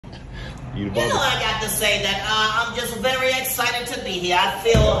You know, I got to say that I'm just very excited to be here. I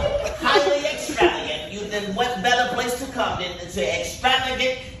feel highly extravagant. What better place to come than to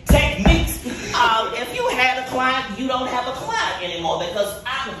extravagant techniques? If you had a client, you don't have a client anymore because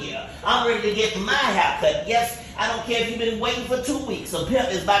I'm here. I'm ready to get my haircut. Yes, I don't care if you've been waiting for 2 weeks. A pimp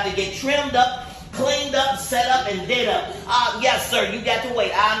is about to get trimmed up, cleaned up, set up, and did up. Yes, sir, you got to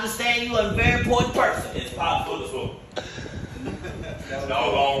wait. I understand you are a very important person. It's possible as well.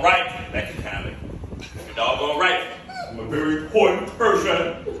 Doggone right, that can kindly. You're doggone right. I'm a very important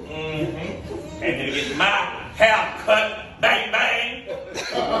person. And to get my hair cut, bang, bang.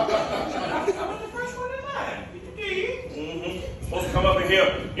 I'm the first one in line. Supposed to come up in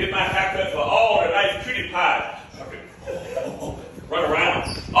here, get my hair cut for all the nice cutie pies. Run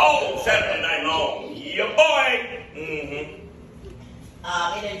around all Saturday night long. Yeah, boy.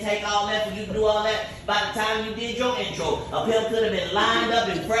 It didn't take all that for you to do all that. By the time you did your intro, a pimp could have been lined up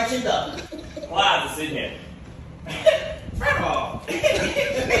and freshened up. Why is it sitting here? First of all,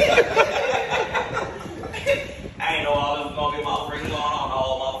 I ain't know all this was gonna be my freaking going on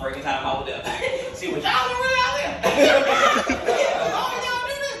all my freaking time I was there. See what y'all doing out there?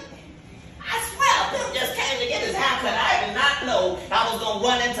 I swear, a pimp just came to get his haircut. I did not know I was gonna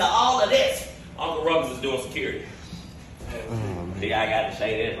run into all of this. Uncle Ruggles is doing security. See, I got to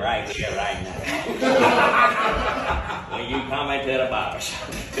say this right here, right now. When you come into the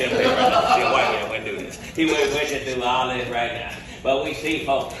barbershop, see, white man wouldn't do this. He wouldn't do all this right now. But we see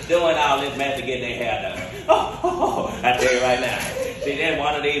folks doing all this mess to get their hair done. I tell you right now. See, then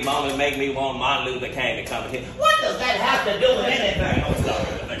one of these moments make me want Martin Luther King to come in here. What does that have to do with anything?